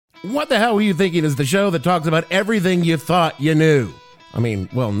What the Hell Were You Thinking is the show that talks about everything you thought you knew. I mean,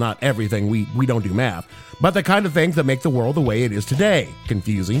 well, not everything. We don't do math. But the kind of things that make the world the way it is today.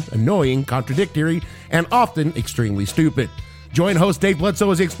 Confusing, annoying, contradictory, and often extremely stupid. Join host Dave Bledsoe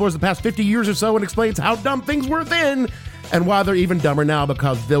as he explores the past 50 years or so and explains how dumb things were then and why they're even dumber now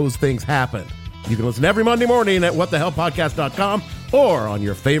because those things happened. You can listen every Monday morning at whatthehellpodcast.com or on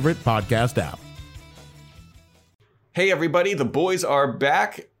your favorite podcast app. Hey everybody, the boys are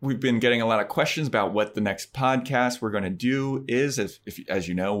back. We've been getting a lot of questions about what the next podcast we're going to do is. As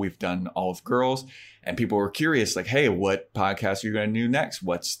you know, we've done all of girls, and people were curious, like, hey, what podcast are you going to do next?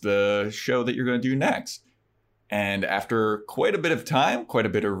 What's the show that you're going to do next? And after quite a bit of time, quite a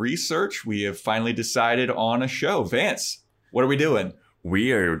bit of research, we have finally decided on a show. Vance, what are we doing?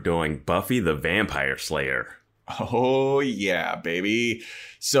 We are doing Buffy the Vampire Slayer. Oh, yeah, baby.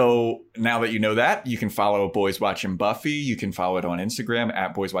 So now that you know that, you can follow Boys Watching Buffy. You can follow it on Instagram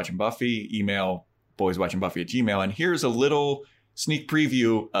at Boys Watching Buffy. Email boyswatchingbuffy@gmail.com. And here's a little sneak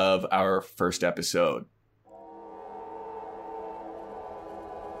preview of our first episode.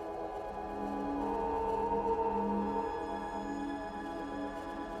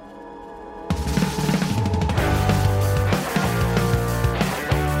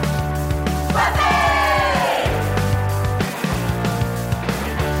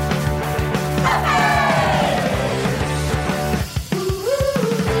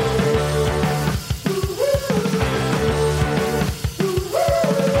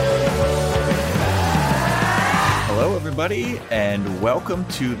 And welcome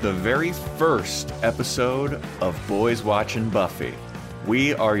to the very first episode of Boys Watching Buffy.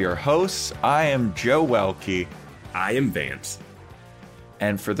 We are your hosts. I am Joe Welke. I am Vance.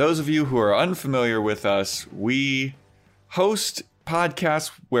 And for those of you who are unfamiliar with us, we host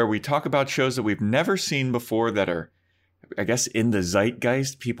podcasts where we talk about shows that we've never seen before that are, I guess, in the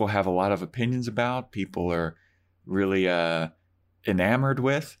zeitgeist. People have a lot of opinions about, people are really enamored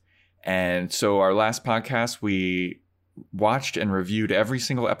with. And so our last podcast, we watched and reviewed every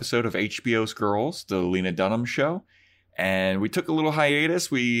single episode of HBO's Girls, the Lena Dunham show. And we took a little hiatus.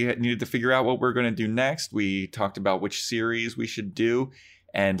 We needed to figure out what we're going to do next. We talked about which series we should do.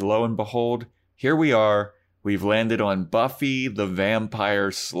 And lo and behold, here we are. We've landed on Buffy the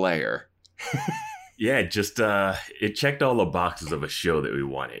Vampire Slayer. Yeah, just it checked all the boxes of a show that we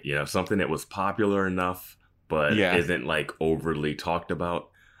wanted. You know, something that was popular enough, but isn't like overly talked about.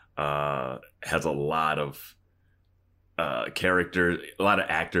 Has a lot of characters, a lot of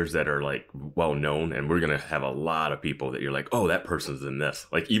actors that are like well known, and we're gonna have a lot of people that you're like, oh, that person's in this.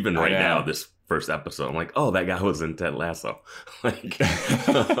 Like even right now, this first episode, I'm like, oh, that guy was in Ted Lasso. Like,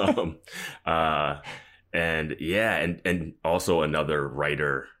 and also another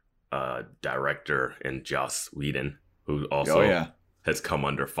writer, director, and Joss Whedon, who also has come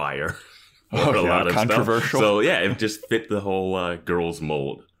under fire. A lot of controversial stuff. So yeah, it just fit the whole girls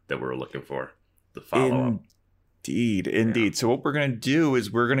mold that we were looking for. The follow up. Indeed. Yeah. So what we're going to do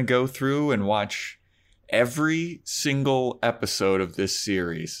is we're going to go through and watch every single episode of this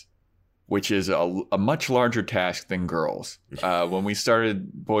series, which is a much larger task than Girls. When we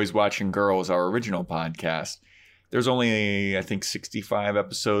started Boys Watching Girls, our original podcast, there's only, I think, 65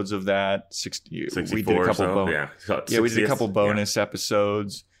 episodes of that. 64 we did a couple we did a couple bonus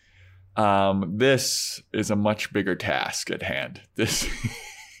episodes. This is a much bigger task at hand. This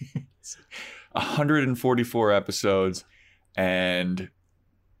 144 episodes, and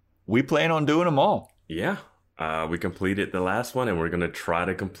we plan on doing them all. Yeah. We completed the last one, and we're going to try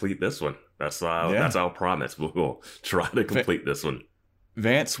to complete this one. That's our promise. We'll try to complete this one.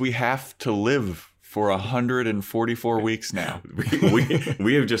 Vance, we have to live for 144 weeks now.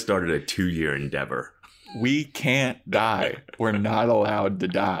 we have just started a 2-year endeavor. We can't die. We're not allowed to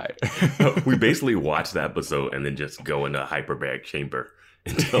die. We basically watch the episode and then just go in a hyperbaric chamber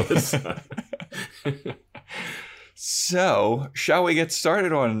until it's done. So, shall we get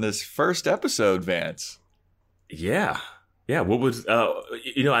started on this first episode, Vance? Yeah. What was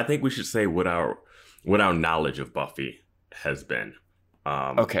I think we should say what our knowledge of Buffy has been.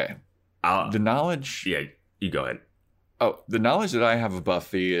 Okay. The knowledge. Yeah, you go ahead. Oh, the knowledge that I have of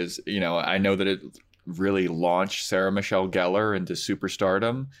Buffy is, I know that it really launched Sarah Michelle Gellar into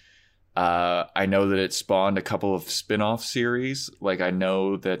superstardom. I know that it spawned a couple of spin-off series. Like, I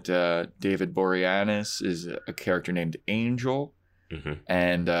know that David Boreanaz is a character named Angel. Mm-hmm.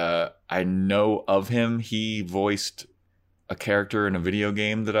 And I know of him. He voiced a character in a video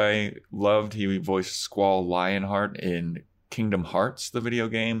game that I loved. He voiced Squall Lionheart in Kingdom Hearts, the video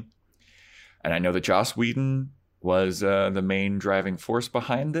game. And I know that Joss Whedon was the main driving force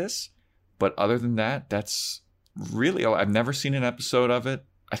behind this. But other than that, that's really all. I've never seen an episode of it.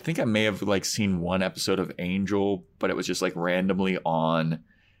 I think I may have like seen one episode of Angel, but it was just like randomly on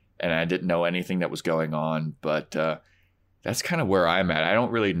and I didn't know anything that was going on. But that's kind of where I'm at. I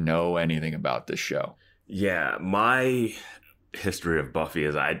don't really know anything about this show. Yeah, my history of Buffy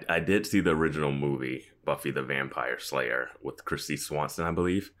is I did see the original movie, Buffy the Vampire Slayer, with Christy Swanson, I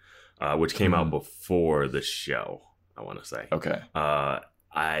believe, which came out before the show, I want to say. Okay.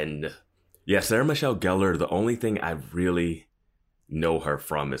 And yeah, Sarah Michelle Gellar, the only thing I really know her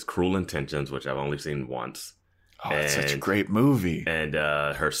from is Cruel Intentions, which I've only seen once. Oh, it's such a great movie. And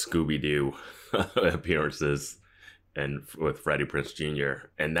her Scooby-Doo appearances and with Freddie Prinze Jr.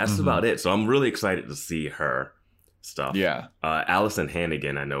 And that's about it. So I'm really excited to see her stuff. Yeah. Allison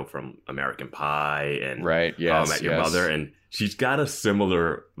Hannigan, I know from American Pie and right. Yes, Met Your Mother. And she's got a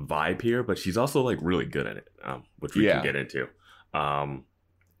similar vibe here, but she's also like really good at it, which we can get into.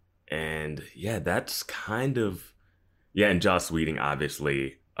 And yeah, that's kind of, and Joss Whedon,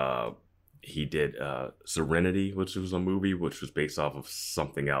 obviously, he did Serenity, which was a movie which was based off of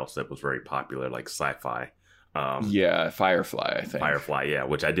something else that was very popular, like sci-fi. Firefly, I think. Firefly, yeah,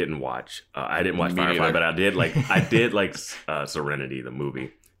 which I didn't watch. I didn't watch Firefly, but I did like Serenity, the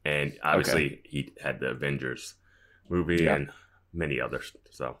movie. And obviously he had the Avengers movie and many others.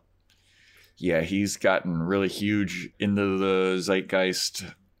 So yeah, he's gotten really huge into the zeitgeist.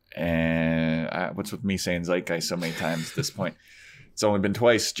 And what's with me saying zeitgeist so many times at this point? It's only been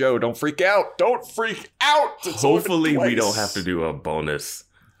twice. Joe, don't freak out. Don't freak out. Hopefully we don't have to do a bonus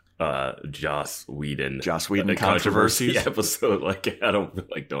Joss Whedon controversies episode. Like, I don't feel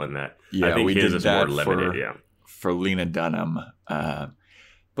like doing that. Yeah, I think we his did is that more limited. for Lena Dunham.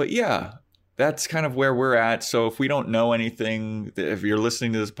 But yeah, that's kind of where we're at. So if we don't know anything, if you're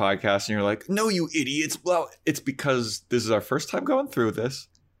listening to this podcast and you're like, no, you idiots. Well, it's because this is our first time going through this.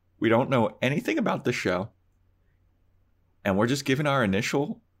 We don't know anything about the show. And we're just giving our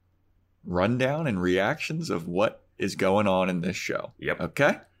initial rundown and reactions of what is going on in this show. Yep.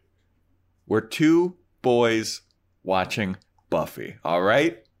 Okay? We're two boys watching Buffy. All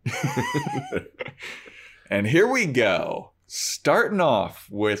right? And here we go. Starting off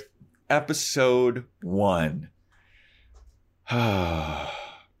with episode 1. It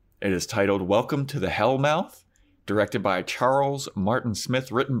is titled Welcome to the Hellmouth. Directed by Charles Martin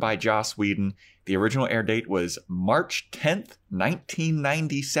Smith, written by Joss Whedon. The original air date was March 10th,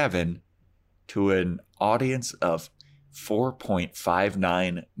 1997, to an audience of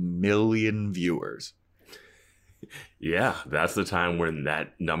 4.59 million viewers. Yeah, that's the time when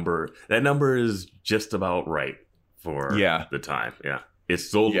that number is just about right for the time. Yeah. It's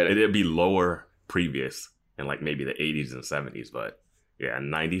so it'd be lower previous in like maybe the 80s and 70s, but yeah,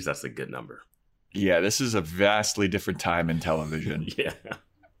 90s, that's a good number. Yeah, this is a vastly different time in television. Yeah.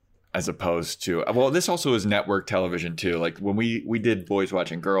 As opposed to, well, this also is network television too. Like when we did Boys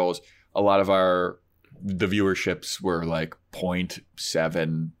Watching Girls, a lot of the viewerships were like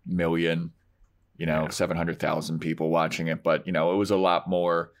 0.7 million, 700,000 people watching it. But, it was a lot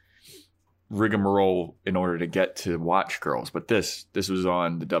more rigmarole in order to get to watch Girls. But this was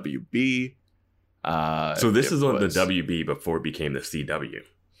on the WB. So this is on the WB before it became the CW.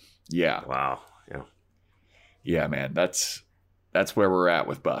 Yeah. Wow. Yeah. Yeah, man. That's where we're at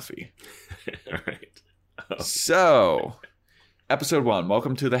with Buffy. All right. Oh. So, episode 1,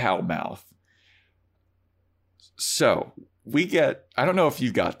 Welcome to the Hellmouth. So, I don't know if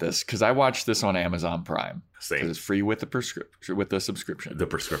you got this, because I watched this on Amazon Prime. Same. Because it's free with the subscription. The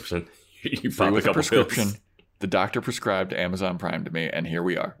prescription. You free with the prescription. Pills. The doctor prescribed Amazon Prime to me, and here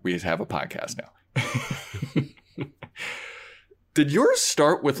we are. We have a podcast now. Did yours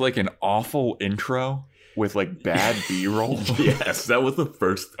start with like an awful intro with like bad B-roll? Yes, that was the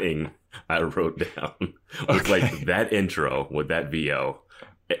first thing I wrote down. Was like that intro with that VO.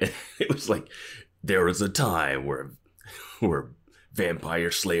 It was like, there was a time where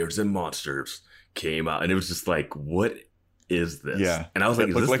vampire slayers and monsters came out, and it was just like, what is this? Yeah. And I was like,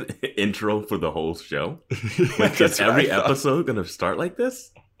 is this the intro for the whole show? Like, is every episode gonna start like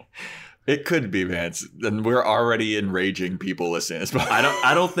this? It could be, man. And we're already enraging people listening.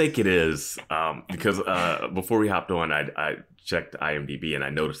 I don't think it is, because before we hopped on, I checked IMDb and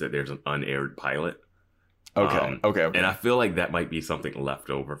I noticed that there's an unaired pilot. Okay. And I feel like that might be something left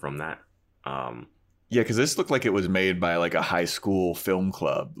over from that. Yeah, because this looked like it was made by like a high school film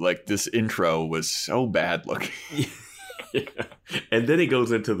club. Like this intro was so bad looking. Yeah. And then it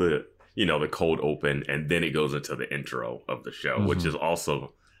goes into the cold open, and then it goes into the intro of the show, which is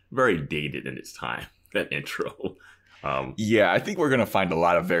also very dated in its time, that intro. Yeah, I think we're going to find a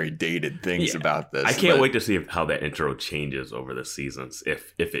lot of very dated things about this. I can't wait to see how that intro changes over the seasons,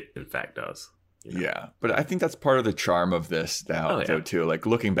 if it in fact does. You know? Yeah, but I think that's part of the charm of this now, though, too. Like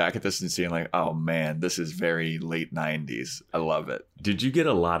looking back at this and seeing like, oh man, this is very late 90s. I love it. Did you get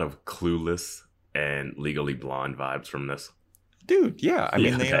a lot of Clueless and Legally Blonde vibes from this? Dude, yeah. I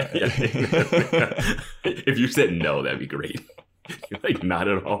mean, they if you said no, that'd be great. Like, not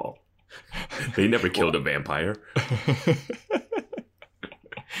at all. They never killed a vampire.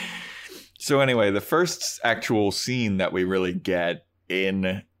 So anyway, the first actual scene that we really get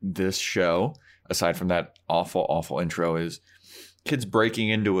in this show, aside from that awful, awful intro, is kids breaking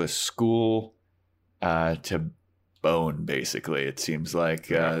into a school to bone, basically. It seems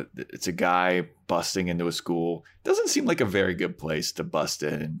like it's a guy busting into a school. Doesn't seem like a very good place to bust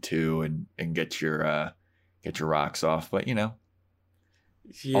into and get your rocks off, but you know.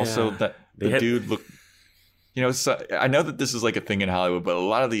 Yeah, also, that the dude looked. You know, so, I know that this is like a thing in Hollywood, but a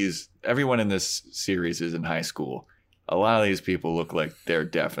lot of everyone in this series is in high school. A lot of these people look like they're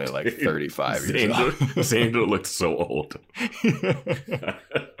definitely like 35 years old. Sandra looks so old.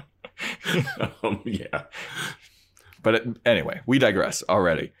 Yeah. But anyway, we digress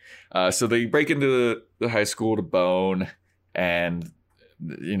already. So they break into the high school to bone, and,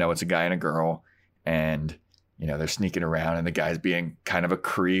 you know, it's a guy and a girl, and, you know, they're sneaking around, and the guy's being kind of a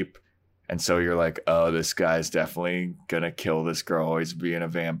creep. And so you're like, oh, this guy's definitely going to kill this girl. He's being a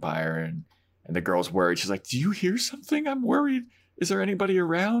vampire. And the girl's worried. She's like, do you hear something? I'm worried. Is there anybody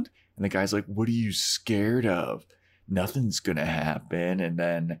around? And the guy's like, what are you scared of? Nothing's going to happen. And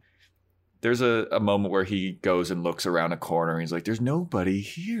then there's a moment where he goes and looks around a corner. And he's like, there's nobody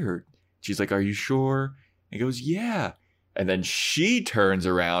here. She's like, are you sure? And he goes, yeah. And then she turns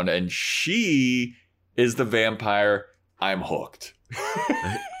around and she is the vampire. I'm hooked.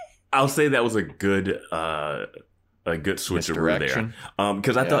 I'll say that was a good switcheroo there.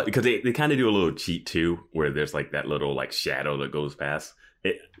 Because I thought, because they kind of do a little cheat too, where there's like that little like shadow that goes past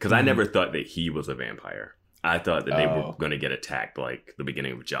it. Because I never thought that he was a vampire. I thought that they were going to get attacked like the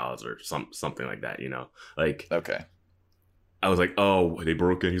beginning of Jaws or something like that, you know? Like, okay. I was like, oh, they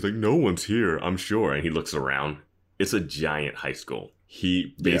broke in. He's like, no one's here, I'm sure. And he looks around. It's a giant high school.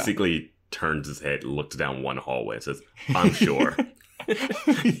 He basically turns his head, looks down one hallway and says, I'm sure.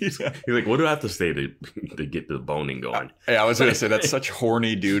 He's like, what do I have to say to get the boning going? I was going to say, that's such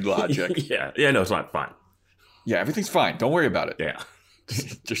horny dude logic. Yeah, no, it's not fine. Yeah, everything's fine. Don't worry about it. Yeah.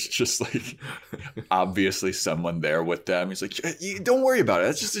 just like obviously someone there with them. He's like, don't worry about it.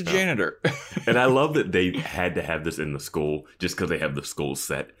 That's just a janitor. And I love that they had to have this in the school just because they have the school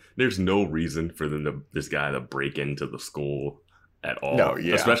set. There's no reason for this guy to break into the school at all. No,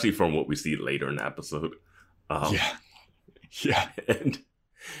 yeah. Especially from what we see later in the episode. Yeah. And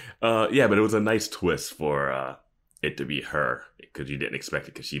but it was a nice twist for it to be her, because you didn't expect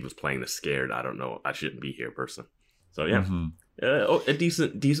it, because she was playing the scared, I don't know, I shouldn't be here person. So yeah. Mm-hmm. A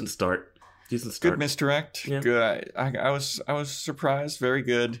decent start. Good misdirect. Yeah. Good. I was surprised. Very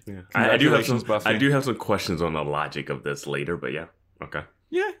good. Yeah. Congratulations, Buffy. I do have some questions on the logic of this later, but yeah. Okay.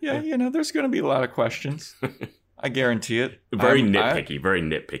 Yeah. You know, there's going to be a lot of questions. I guarantee it. Very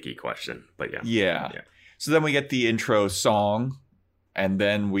nitpicky question, but yeah. Yeah. So then we get the intro song, and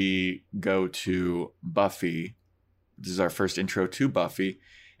then we go to Buffy. This is our first intro to Buffy,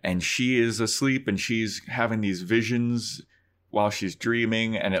 and she is asleep, and she's having these visions while she's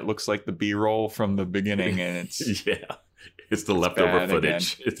dreaming, and it looks like the B-roll from the beginning, and it's it's the leftover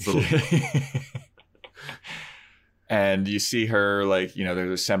footage. And you see her, like, you know,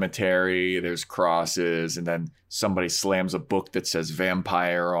 there's a cemetery, there's crosses, and then somebody slams a book that says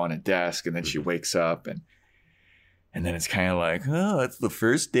vampire on a desk, and then she wakes up, and then it's kind of like, oh, it's the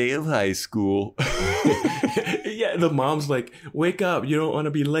first day of high school. Yeah, the mom's like, wake up, you don't want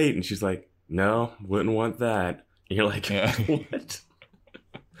to be late. And she's like, no, wouldn't want that. And you're like, what?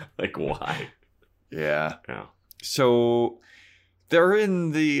 Like, why? Yeah. So they're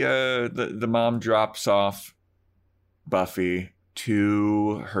in the mom drops off Buffy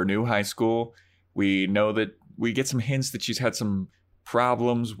to her new high school. We know that we get some hints that she's had some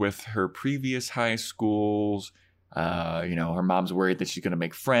problems with her previous high schools. You know, her mom's worried that she's going to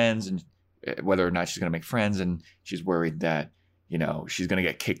make friends, and whether or not she's going to make friends, and she's worried that, you know, she's going to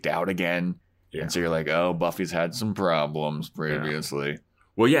get kicked out again. Yeah. And so you're like, oh, Buffy's had some problems previously. Yeah.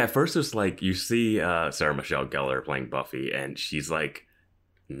 Well, yeah, at first it's like you see Sarah Michelle Gellar playing Buffy, and she's like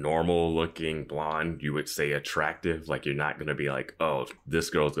normal looking blonde, you would say attractive. Like, you're not going to be like, oh, this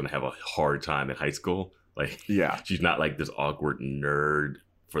girl's going to have a hard time in high school. Like, she's not like this awkward nerd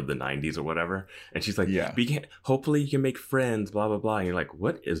for the 90s or whatever. And she's like, hopefully you can make friends, blah, blah, blah. And you're like,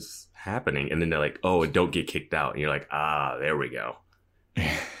 what is happening? And then they're like, oh, don't get kicked out. And you're like, ah, there we go.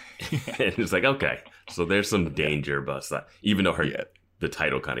 And it's like, okay, so there's some danger, but even though the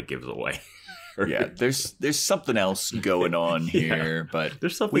title kind of gives away. Yeah, there's something else going on here, but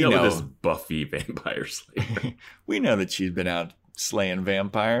there's something up with this Buffy vampire slayer. We know that she's been out slaying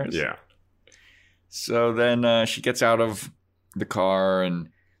vampires. Yeah. So then she gets out of the car, and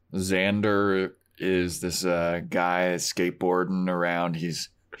Xander is this guy skateboarding around. He's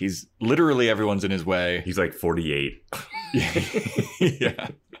literally everyone's in his way. He's like 48. Yeah.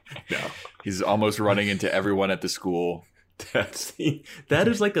 No. He's almost running into everyone at the school. That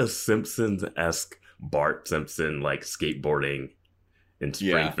is like a Simpsons-esque Bart Simpson like skateboarding in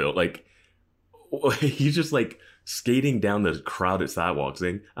Springfield. Like he's just like skating down the crowded sidewalk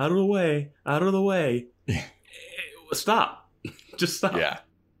saying, out of the way, out of the way. Stop. Just stop. Yeah.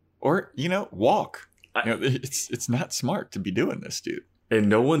 Or, walk. It's not smart to be doing this, dude. And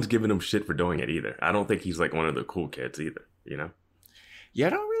no one's giving him shit for doing it either. I don't think he's like one of the cool kids either, Yeah, I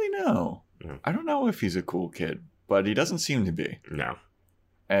don't really know. Yeah. I don't know if he's a cool kid, but he doesn't seem to be. No.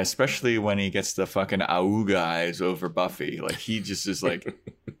 Especially when he gets the fucking auga eyes over Buffy. Like, he just is like,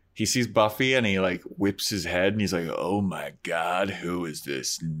 he sees Buffy and he like whips his head and he's like, oh my God, who is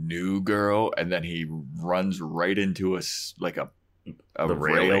this new girl? And then he runs right into a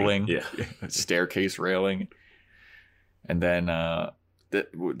railing. Yeah. A staircase railing. And then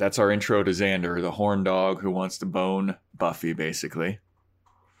that's our intro to Xander, the horn dog who wants to bone Buffy, basically.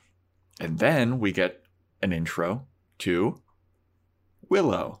 And then we get an intro to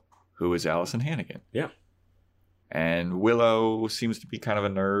Willow, who is Allison Hannigan. Yeah. And Willow seems to be kind of a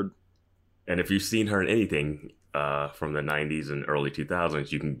nerd. And if you've seen her in anything from the 90s and early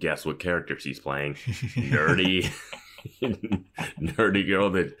 2000s, you can guess what character she's playing. Nerdy. Nerdy girl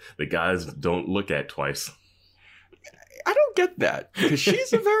that the guys don't look at twice. I don't get that, because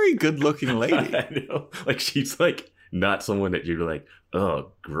she's a very good-looking lady. I know. Like, she's like not someone that you're like,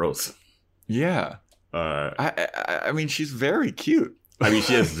 oh, gross. Yeah. I mean, she's very cute. I mean,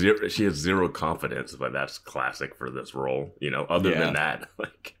 she has zero confidence, but that's classic for this role. Other than that,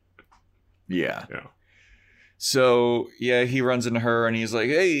 like, yeah. So he runs into her and he's like,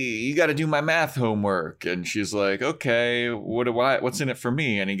 "Hey, you got to do my math homework." And she's like, "Okay, what's in it for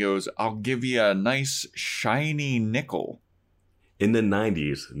me?" And he goes, "I'll give you a nice shiny nickel." In the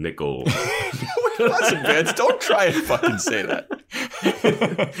 90s, nickel. Listen, Vince, don't try and fucking say that.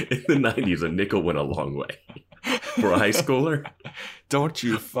 In the 90s, a nickel went a long way. For a high schooler? Don't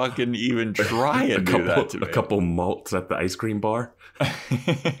you fucking even try and do that to me. A couple malts at the ice cream bar?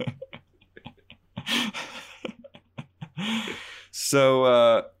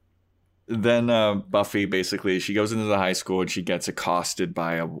 So then Buffy, basically, she goes into the high school and she gets accosted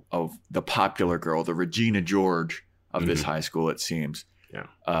by the popular girl, the Regina George of this high school, it seems. Yeah.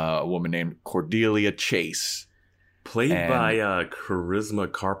 A woman named Cordelia Chase. Played by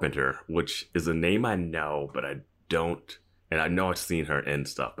Charisma Carpenter, which is a name I know, but I don't. And I know I've seen her in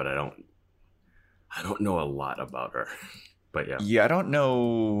stuff, but I don't know a lot about her. But yeah. Yeah, I don't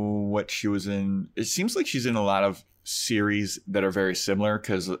know what she was in. It seems like she's in a lot of series that are very similar,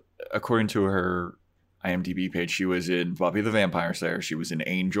 because according to her IMDb page, she was in Buffy the Vampire Slayer. She was in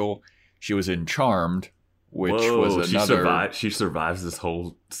Angel. She was in Charmed, which was another. She survives this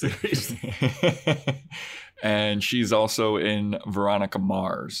whole series. And she's also in Veronica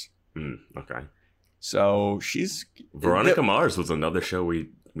Mars. Okay. So she's... Veronica Mars was another show we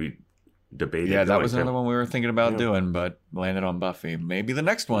debated. Yeah, that was another one we were thinking about doing, but landed on Buffy. Maybe the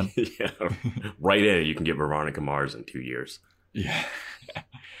next one. Yeah. Right in. You can get Veronica Mars in 2 years. Yeah.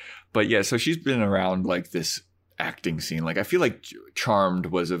 But yeah, so she's been around like this acting scene. Like, I feel like Charmed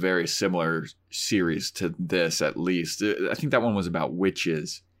was a very similar series to this, at least. I think that one was about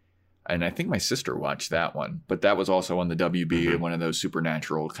witches. And I think my sister watched that one, but that was also on the WB, one of those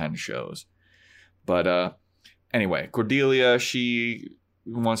supernatural kind of shows. But anyway, Cordelia, she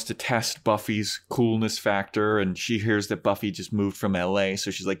wants to test Buffy's coolness factor, and she hears that Buffy just moved from LA,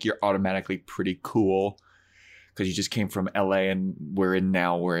 so she's like, "You're automatically pretty cool because you just came from LA, and we're in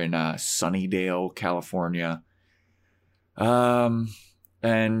Sunnydale, California."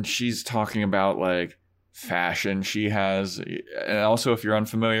 And she's talking about like fashion she has. And also, if you're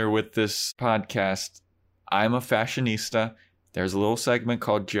unfamiliar with this podcast, I'm a fashionista. There's a little segment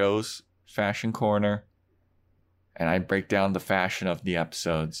called Joe's Fashion Corner, and I break down the fashion of the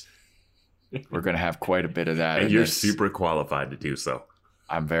episodes. We're going to have quite a bit of that. And you're super qualified to do so.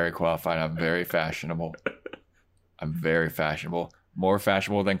 I'm very qualified. I'm very fashionable. I'm very fashionable. More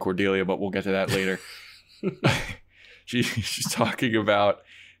fashionable than Cordelia, but we'll get to that later. She's talking about,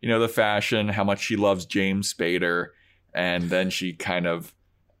 the fashion, how much she loves James Spader. And then she kind of,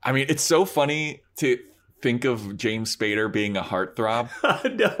 it's so funny to think of James Spader being a heartthrob.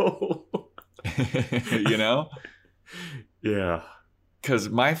 No. You know? Yeah. because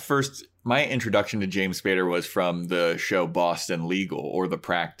my introduction to James Spader was from the show Boston Legal or The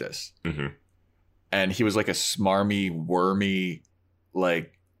Practice. Mm-hmm. And he was like a smarmy, wormy,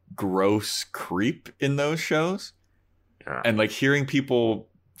 like gross creep in those shows. Yeah. And like hearing people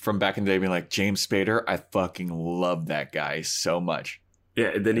from back in the day being like, James Spader, I fucking love that guy so much. Yeah,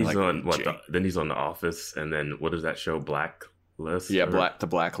 and then he's like, on then he's on The Office, and then what is that show, Blacklist? Yeah, the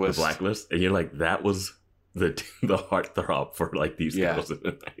Blacklist. The Blacklist, and you're like, that was the heartthrob for like these girls in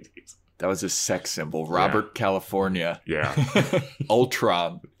the 90s. That was his sex symbol, Robert California. Yeah,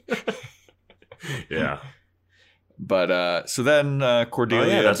 Ultron. Yeah. But so then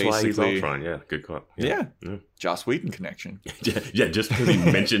Cordelia, that's basically, why he's Ultron. Yeah, good call. Yeah. Joss Whedon connection. Yeah, just because he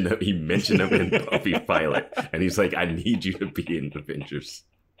mentioned him in Buffy pilot, and he's like, I need you to be in Avengers: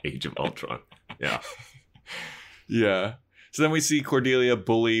 Age of Ultron. Yeah, yeah. So then we see Cordelia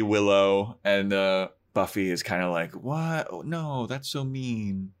bully Willow, and Buffy is kind of like, "What? Oh, no, that's so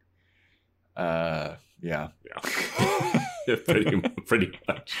mean." Yeah. pretty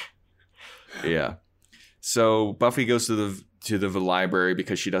much. Yeah. So Buffy goes to the library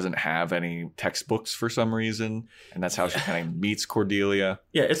because she doesn't have any textbooks for some reason, and that's how she kind of meets Cordelia.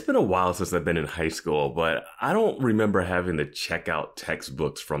 Yeah, it's been a while since I've been in high school, but I don't remember having to check out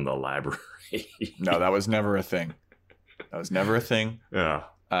textbooks from the library. No, that was never a thing. Yeah.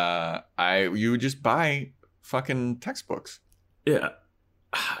 You would just buy fucking textbooks. Yeah.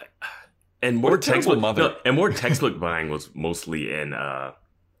 And more textbook buying was mostly in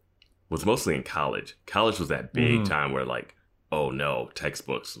college. College was that big time where like, oh no,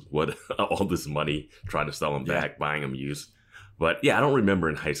 textbooks, what, all this money, trying to sell them back, buying them used. But yeah, I don't remember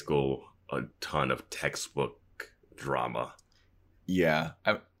in high school a ton of textbook drama. Yeah.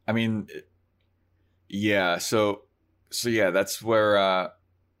 I mean, yeah. So yeah, that's where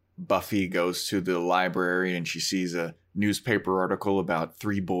Buffy goes to the library and she sees a newspaper article about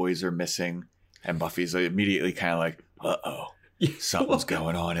 3 boys are missing. And Buffy's immediately kind of like, uh-oh, something's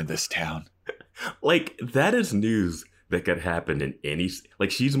going on in this town. Like, that is news that could happen in any...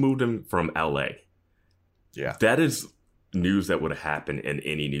 Like, she's moved him from L.A. Yeah. That is news that would happen in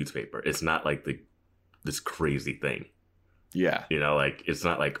any newspaper. It's not like this crazy thing. Yeah. You know, like, it's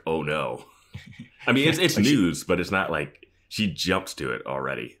not like, oh no. I mean, it's like news, but it's not like she jumps to it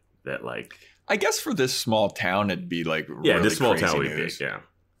already. That, like... I guess for this small town, it'd be like really this small crazy town would be news. big, yeah.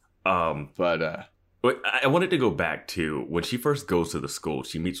 But I wanted to go back to when she first goes to the school.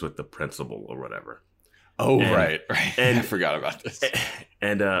 She meets with the principal or whatever. Oh, right. And I forgot about this.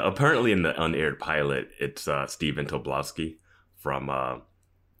 And apparently in the unaired pilot, it's Stephen Tobolowsky from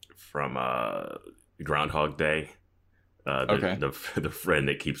Groundhog Day. The friend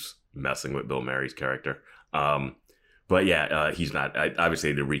that keeps messing with Bill Murray's character. But yeah, he's not.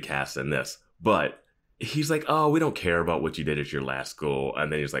 Obviously, they recast in this. But he's like, oh, we don't care about what you did at your last school.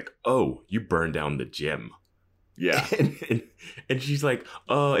 And then he's like, oh, you burned down the gym. Yeah. And she's like,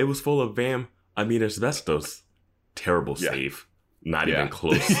 oh, it was full of asbestos. Terrible save. Not even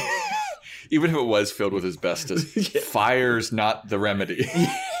close. Even if it was filled with asbestos, fire's not the remedy.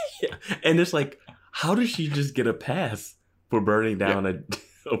 Yeah. And it's like, how does she just get a pass for burning down an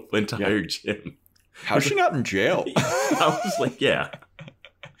entire gym? How's she not in jail? I was like, yeah.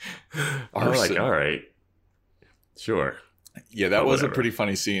 I was like, all right. Sure. Yeah, that was a pretty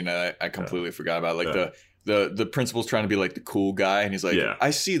funny scene. I completely forgot about it. Like the principal's trying to be like the cool guy, and he's like,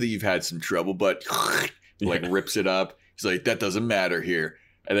 I see that you've had some trouble, but like rips it up. He's like, that doesn't matter here.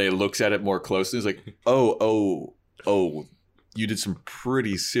 And then he looks at it more closely. He's like, oh, you did some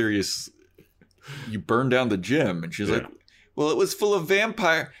pretty serious. You burned down the gym, and she's like, well, it was full of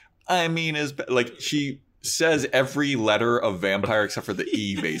vampire. I mean, like she says every letter of vampire except for the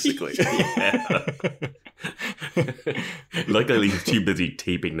E, basically. Luckily, he's too busy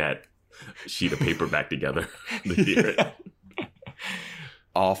taping that sheet of paper back together to hear it.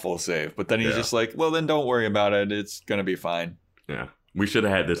 Awful save. But then he's just like, well, then don't worry about it. It's going to be fine. Yeah. We should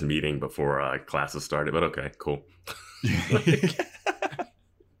have had this meeting before classes started, but okay, cool.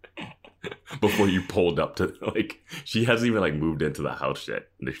 Before you pulled up to, like, she hasn't even, moved into the house yet.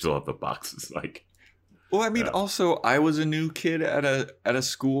 They still have the boxes, Well, I mean, also, I was a new kid at a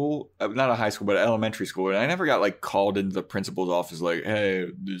school, not a high school, but an elementary school, and I never got called into the principal's office like, hey,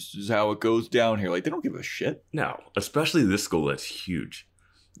 this is how it goes down here. Like, they don't give a shit. No, especially this school that's huge.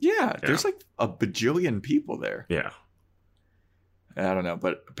 Yeah, there's a bajillion people there. Yeah. I don't know,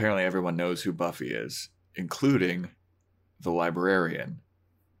 but apparently everyone knows who Buffy is, including the librarian.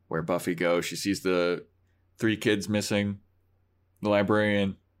 Where Buffy goes, she sees the 3 kids missing. The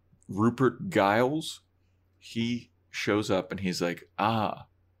librarian, Rupert Giles, he shows up and he's like,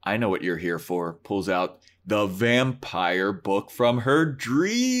 I know what you're here for. Pulls out the vampire book from her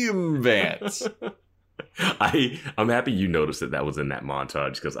dream, Vance. I'm happy you noticed that was in that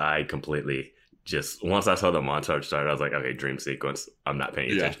montage, because I completely just, once I saw the montage start, I was like, okay, dream sequence. I'm not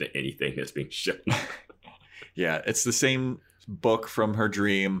paying attention to anything that's being shown. Yeah, it's the same book from her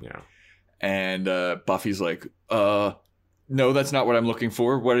dream. Yeah. And Buffy's like, no, that's not what I'm looking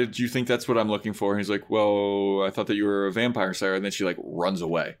for. What did you think that's what I'm looking for? And he's like, well, I thought that you were a vampire slayer. And then she like runs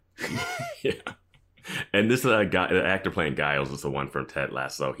away. Yeah. And this guy, the actor playing Giles, is the one from Ted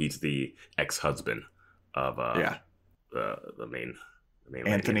Lasso. He's the ex-husband of the main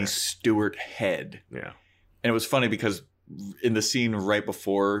Anthony Stewart Head. Yeah. And it was funny because in the scene right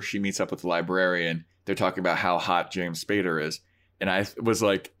before she meets up with the librarian, they're talking about how hot James Spader is. And I was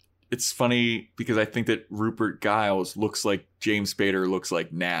like, it's funny because I think that Rupert Giles looks like James Spader looks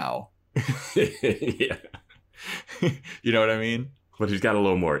like now. Yeah. You know what I mean? But he's got a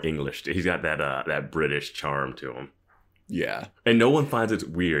little more English. He's got that British charm to him. Yeah. And no one finds it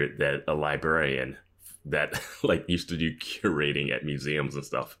weird that a librarian that like used to do curating at museums and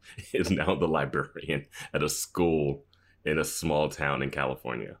stuff is now the librarian at a school in a small town in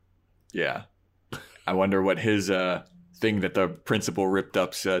California. Yeah. I wonder what his thing that the principal ripped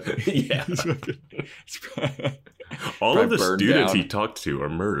up said. Yeah. All of the students he talked to are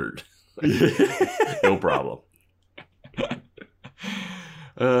murdered. No problem.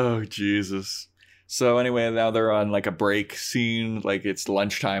 Oh, Jesus. So anyway, now they're on like a break scene, like it's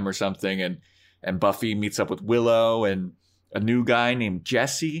lunchtime or something, and Buffy meets up with Willow and a new guy named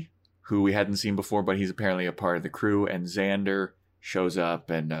Jesse, who we hadn't seen before, but he's apparently a part of the crew, and Xander shows up,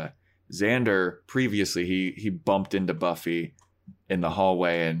 and Xander previously he bumped into Buffy in the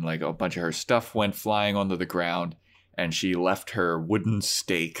hallway, and like a bunch of her stuff went flying onto the ground, and she left her wooden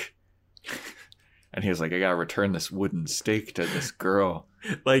stake. And he was like, I gotta return this wooden stake to this girl.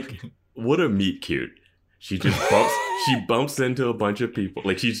 Like, what a meet cute. She just bumps into a bunch of people.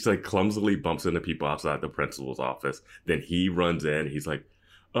 Like, she just like clumsily bumps into people outside the principal's office. Then he runs in. He's like,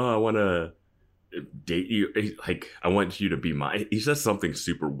 oh, I want to date you. Like, I want you to be mine. He says something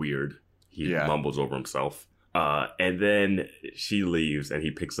super weird. He mumbles over himself. And then she leaves and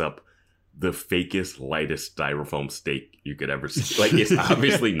he picks up the fakest, lightest styrofoam steak you could ever see. Like, it's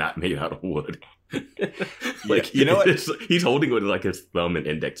obviously not made out of wood. Like, you know what? He's holding it with like his thumb and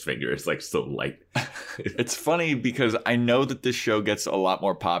index finger. It's like so light. It's funny because I know that this show gets a lot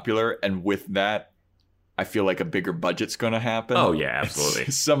more popular, and with that, I feel like a bigger budget's going to happen. Oh yeah,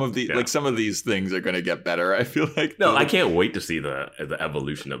 absolutely. Some of these things are going to get better. I feel like I can't wait to see the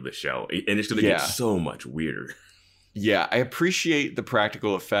evolution of the show, and it's going to get so much weirder. Yeah, I appreciate the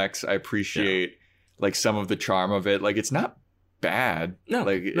practical effects. I appreciate like some of the charm of it. Like, it's not bad.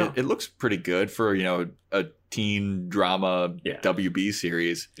 It looks pretty good for, you know, a teen drama WB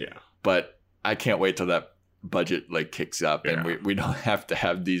series. Yeah. But I can't wait till that budget like kicks up and we don't have to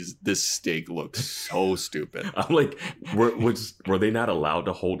have this steak look so stupid. I'm like, were they not allowed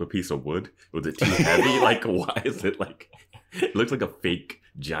to hold a piece of wood? Was it too heavy? Like, why is it like, it looks like a fake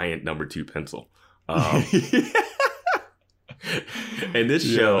giant number 2 pencil. And this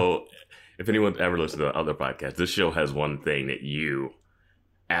show, if anyone's ever listened to other podcasts, this show has one thing that you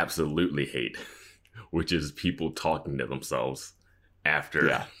absolutely hate, which is people talking to themselves after.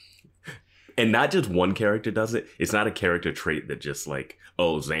 Yeah. And not just one character does it. It's not a character trait that just like,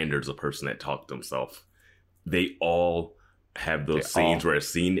 oh, Xander's a person that talked to himself. They all have those scenes where a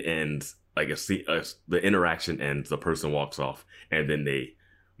scene ends, like the interaction ends, the person walks off, and then they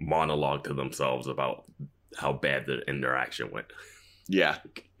monologue to themselves about how bad the interaction went. Yeah.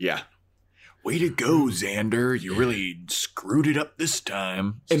 Yeah. Way to go, Xander. You really screwed it up this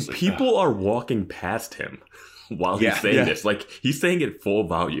time. And people are walking past him while he's saying this. Like, he's saying it full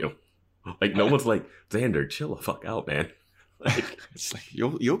volume. Like, no one's like, Xander, chill the fuck out, man. Like, it's like,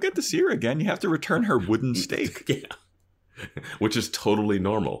 you'll get to see her again. You have to return her wooden stake. Yeah. Which is totally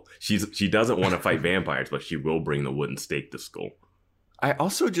normal. She doesn't want to fight vampires, but she will bring the wooden stake to school. I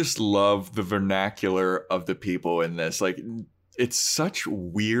also just love the vernacular of the people in this. Like, it's such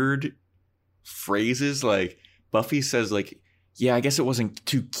weird phrases. Like, Buffy says, like, yeah, I guess it wasn't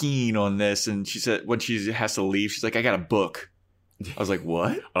too keen on this. And she said, when she has to leave, she's like, I got a book. I was like,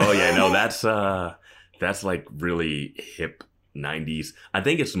 what? Oh, yeah, no, that's like really hip 90s. I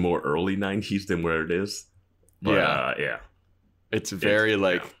think it's more early 90s than where it is. But, yeah. It's very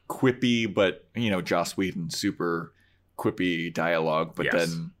quippy, but, you know, Joss Whedon, super quippy dialogue, but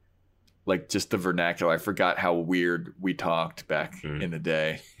then like just the vernacular. I forgot how weird we talked back in the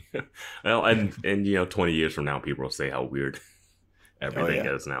day. Well, and you know, 20 years from now, people will say how weird everything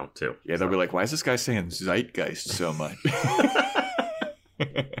is now too. Yeah, they'll be like, why is this guy saying zeitgeist so much?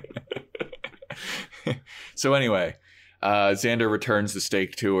 So anyway, Xander returns the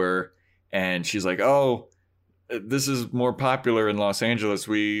steak to her, and she's like, "Oh, this is more popular in Los Angeles.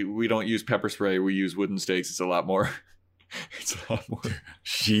 We don't use pepper spray. We use wooden stakes. It's a lot more." It's a lot more.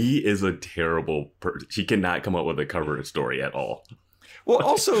 She is a terrible person. She cannot come up with a cover story at all. Well,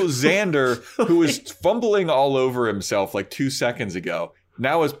 also Xander, who was fumbling all over himself like 2 seconds ago,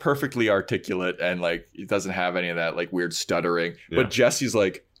 now is perfectly articulate and like he doesn't have any of that like weird stuttering. Yeah. But Jesse's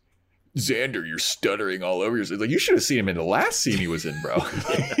like, "Xander, you're stuttering all over yourself." Like, you should have seen him in the last scene he was in, bro.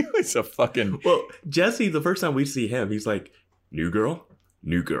 He was a fucking... Well, Jesse, the first time we see him, he's like, "New girl,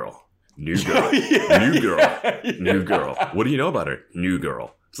 new girl, new girl, new girl, new girl. What do you know about her? New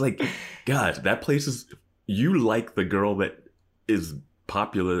girl." It's like, God, that place is... You like the girl that is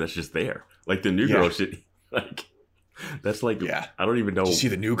popular that's just there. Like, the new girl shit, like... That's like, I don't even know. Did you see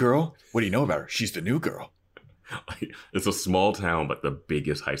the new girl? What do you know about her? She's the new girl. It's a small town, but the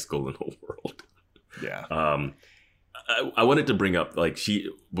biggest high school in the world. Yeah. I wanted to bring up, like,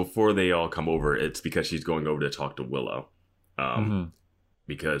 before they all come over, it's because she's going over to talk to Willow.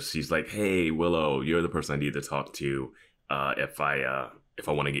 Because she's like, "Hey, Willow, you're the person I need to talk to if I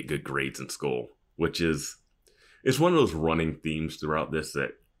want to get good grades in school." Which is, it's one of those running themes throughout this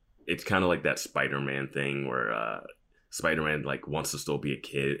that it's kind of like that Spider-Man thing where Spider-Man like wants to still be a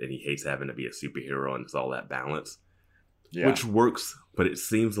kid and he hates having to be a superhero, and it's all that balance, which works. But it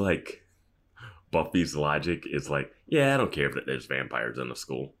seems like Buffy's logic is like, "Yeah, I don't care if there's vampires in the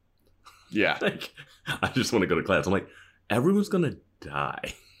school. Yeah, like, I just want to go to class." I'm like, everyone's gonna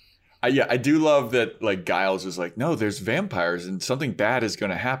die. I do love that. Like, Giles is like, "No, there's vampires and something bad is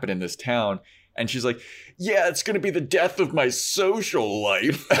going to happen in this town." And she's like, "Yeah, it's going to be the death of my social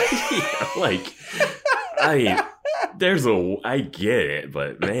life." Yeah, like, I get it,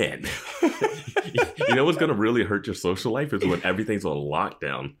 but man, you know what's going to really hurt your social life is when everything's on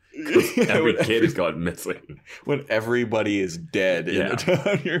lockdown. Because every kid has gone missing. When everybody is dead in the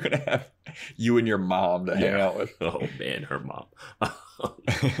town, you're going to have you and your mom to hang out with. Oh man, her mom.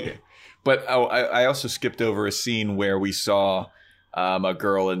 But I also skipped over a scene where we saw a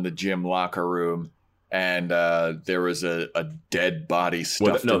girl in the gym locker room, and there was a dead body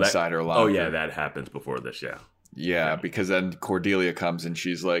stuffed inside her locker. Oh yeah, that happens before this. Yeah, because then Cordelia comes and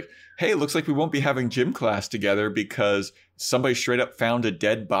she's like, "Hey, it looks like we won't be having gym class together because somebody straight up found a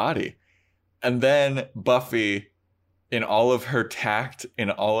dead body." And then Buffy, in all of her tact, in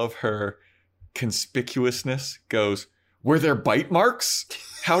all of her conspicuousness, goes, "Were there bite marks?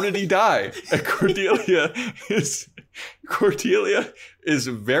 How did he die?" And Cordelia is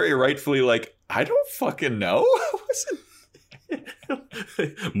very rightfully like, "I don't fucking know."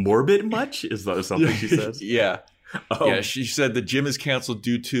 Morbid much? Is that something she says? Yeah. Yeah, she said the gym is canceled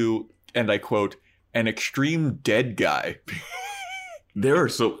due to, and I quote, "an extreme dead guy."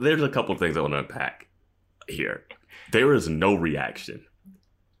 There's a couple of things I want to unpack here. There is no reaction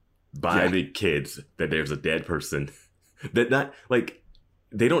by the kids that there's a dead person. That not like,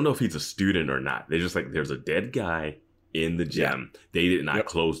 they don't know if he's a student or not. They're just like, there's a dead guy in the gym. They did not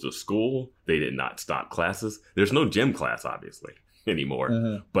close the school. They did not stop classes. There's no gym class, obviously, anymore.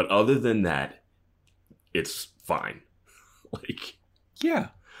 Mm-hmm. But other than that, it's fine. Like, yeah,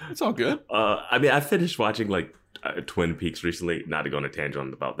 it's all good. I mean, I finished watching like Twin Peaks recently. Not to go on a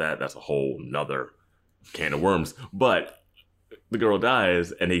tangent about that. That's a whole nother can of worms. But the girl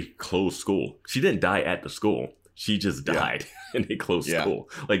dies and they close school. She didn't die at the school. She just died and they closed school.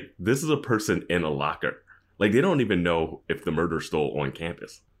 Like, this is a person in a locker. Like, they don't even know if the murder's still on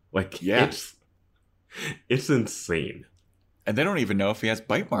campus. Like, it's insane. And they don't even know if he has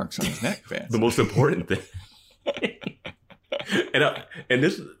bite marks on his neck, Vance. The most important thing. And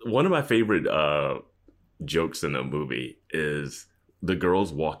this, one of my favorite jokes in the movie is the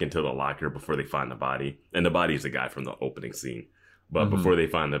girls walk into the locker before they find the body. And the body is the guy from the opening scene. But before they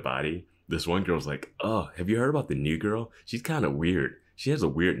find the body, this one girl's like, "Oh, have you heard about the new girl? She's kind of weird. She has a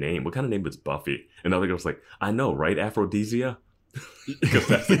weird name. What kind of name is Buffy?" And the other girl's like, "I know, right? Aphrodisia?" Because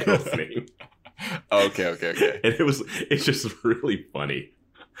that's the girl's name. Okay. And it's just really funny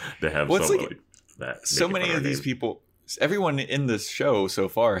to have someone like that. So many of these people, everyone in this show so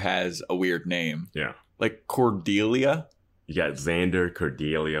far has a weird name. Yeah. Like Cordelia. You got Xander,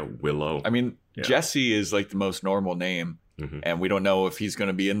 Cordelia, Willow. I mean, Jesse is like the most normal name. Mm-hmm. And we don't know if he's going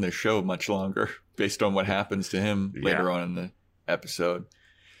to be in the show much longer based on what happens to him later on in the episode.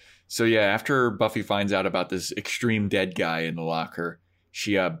 So after Buffy finds out about this extreme dead guy in the locker,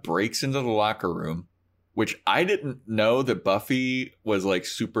 she breaks into the locker room, which I didn't know that Buffy was like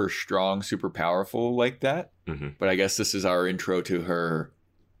super strong, super powerful like that. Mm-hmm. But I guess this is our intro to her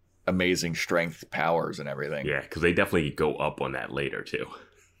amazing strength powers and everything. Yeah, because they definitely go up on that later too.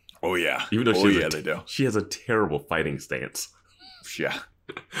 Oh yeah, even though they do. She has a terrible fighting stance. Yeah,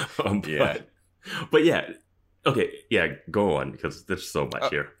 but yeah, okay, yeah, go on because there's so much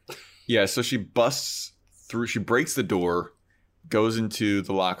here. Yeah, so she busts through. She breaks the door, goes into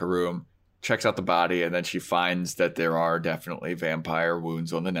the locker room, checks out the body, and then she finds that there are definitely vampire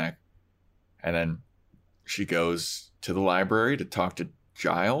wounds on the neck. And then she goes to the library to talk to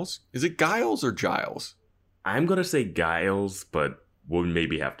Giles. Is it Giles or Giles? I'm going to say Giles, but we'll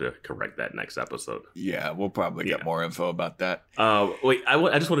maybe have to correct that next episode. Yeah, we'll probably get more info about that. Wait,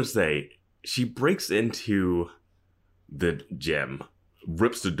 I just want to say, she breaks into the gym,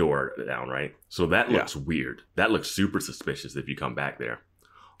 rips the door down, right? So that looks weird. That looks super suspicious if you come back there.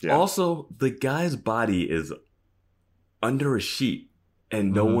 Yeah. Also, the guy's body is under a sheet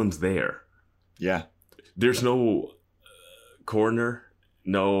and no one's there. Yeah. There's no coroner,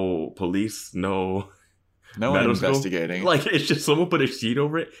 no police, no one investigating. Like, it's just someone put a sheet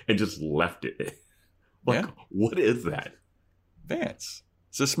over it and just left it. Like, what is that? Vance.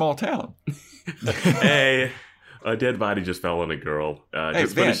 It's a small town. Hey, a dead body just fell on a girl.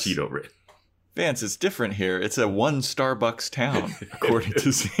 Just put a sheet over it. Vance, it's different here. It's a one Starbucks town, according to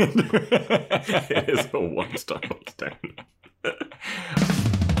Xander. It is a one Starbucks town.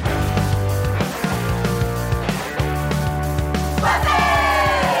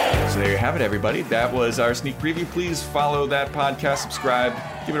 So there you have it, everybody. That was our sneak preview. Please follow that podcast, subscribe,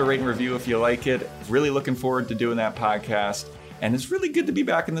 give it a rate and review if you like it. Really looking forward to doing that podcast. And it's really good to be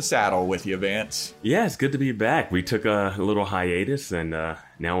back in the saddle with you, Vance. Yeah, it's good to be back. We took a little hiatus, and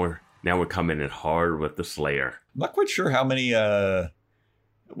now we're coming in hard with the Slayer. I'm not quite sure how many.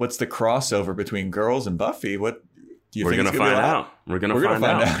 What's the crossover between Girls and Buffy? What do you think? We're gonna find out. We're gonna find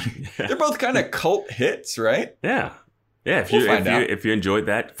out. They're both kind of cult hits, right? Yeah. Yeah, if you enjoyed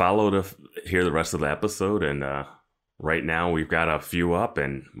that, follow to hear the rest of the episode. And right now we've got a few up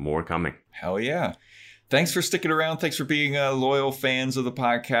and more coming. Hell yeah. Thanks for sticking around. Thanks for being loyal fans of the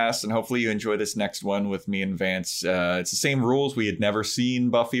podcast. And hopefully you enjoy this next one with me and Vance. It's the same rules. We had never seen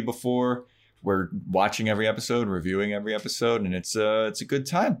Buffy before. We're watching every episode, reviewing every episode, and it's a good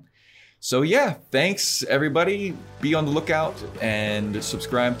time. So yeah, thanks everybody. Be on the lookout and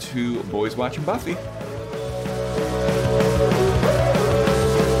subscribe to Boys Watching Buffy.